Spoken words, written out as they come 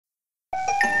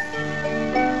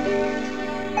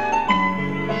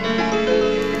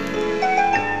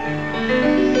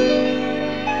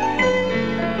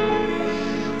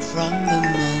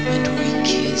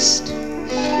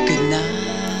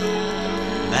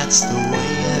That's the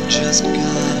way I've just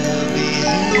gotta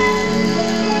behave.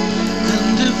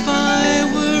 And if I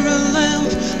were a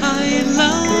lamp, I'd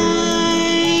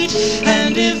light.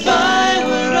 And if I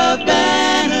were a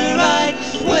banner, I'd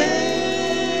wave.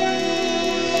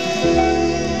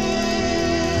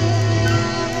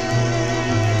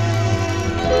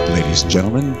 Ladies and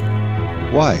gentlemen,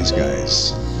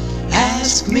 Wiseguys.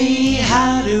 Ask me,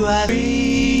 how do I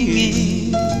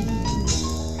breathe?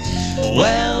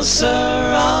 Well,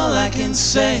 sir, all I can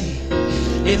say,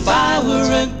 if I were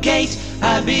a gate,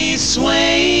 I'd be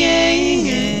swaying.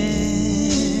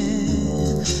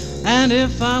 And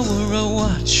if I were a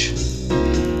watch,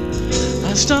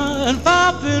 I'd start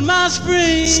popping my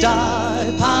spring.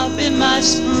 Start popping my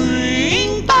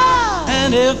spring. Pop.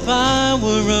 And if I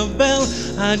were a bell,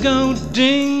 I'd go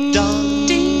ding dong,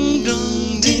 ding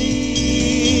dong, ding.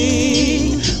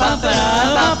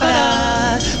 Ba-ba-da,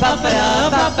 ba-ba-da, ba-ba-da,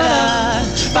 ba-ba-da,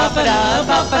 ba-ba-da,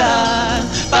 ba-ba-da,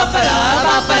 ba-ba-da,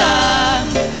 ba-ba-da.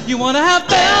 You wanna have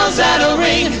bells that'll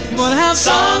ring, you wanna have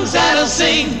songs that'll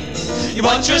sing. You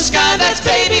want your sky that's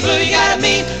baby blue, you gotta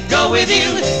me go with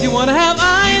you. You wanna have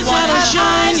eyes that'll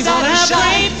shine, you wanna have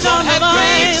grapes on your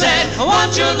vine. I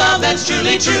want your love that's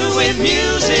truly true with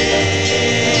music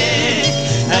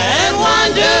and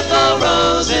wonderful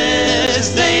roses,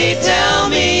 they tell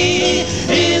me,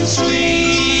 in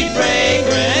sweet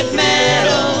fragrant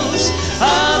meadows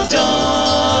of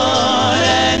dawn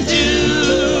and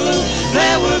dew.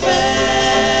 There were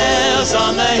bells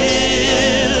on the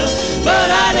hill,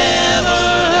 but I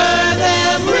never heard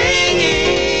them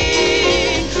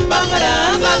ringing.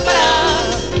 Ba-ba-da, ba-ba-da,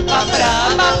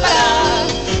 ba-ba-da, ba-ba-da,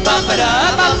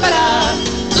 ba-ba-da, ba-ba-da.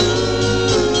 Ooh,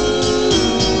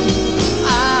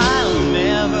 I'll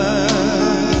never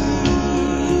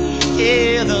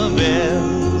hear the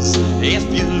bells if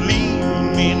you leave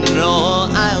me. No,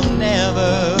 I'll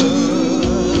never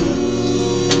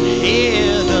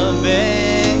hear the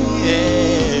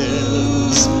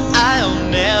bells. I'll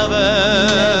never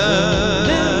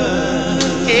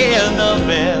hear the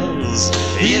bells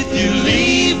if you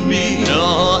leave me.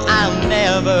 No, I'll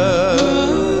never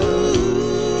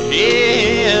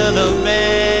hear the bells.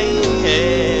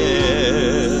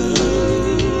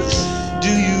 Do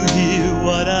you hear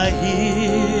what I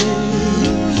hear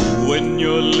when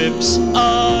your lips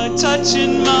are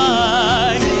touching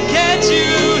mine? Can't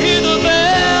you hear the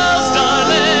bells,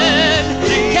 darling?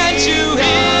 Can't you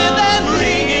hear them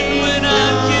ringing when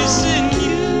I'm kissing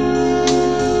you?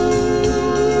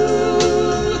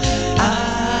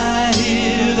 I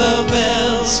hear the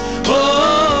bells,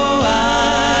 oh,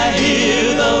 I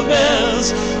hear the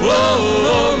bells,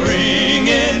 oh,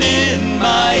 ringing in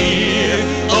my ear.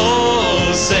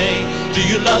 Oh, say, do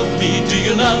you love me? Do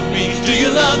you love me? Do you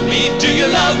love me? Do you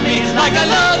love me like I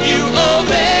love you? Oh,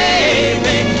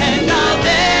 baby, and I'll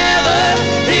never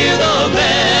hear the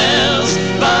bells,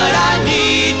 but I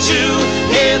need to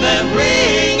hear them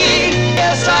ringing.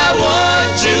 Yes, I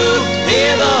want to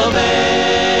hear the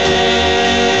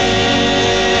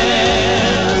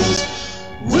bells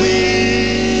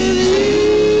with you.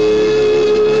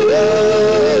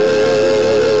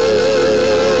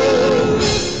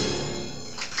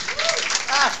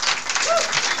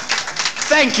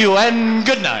 Thank you and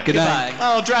good night. Good night.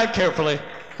 Oh, drive carefully.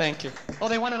 Thank you. Oh,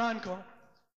 they want an encore.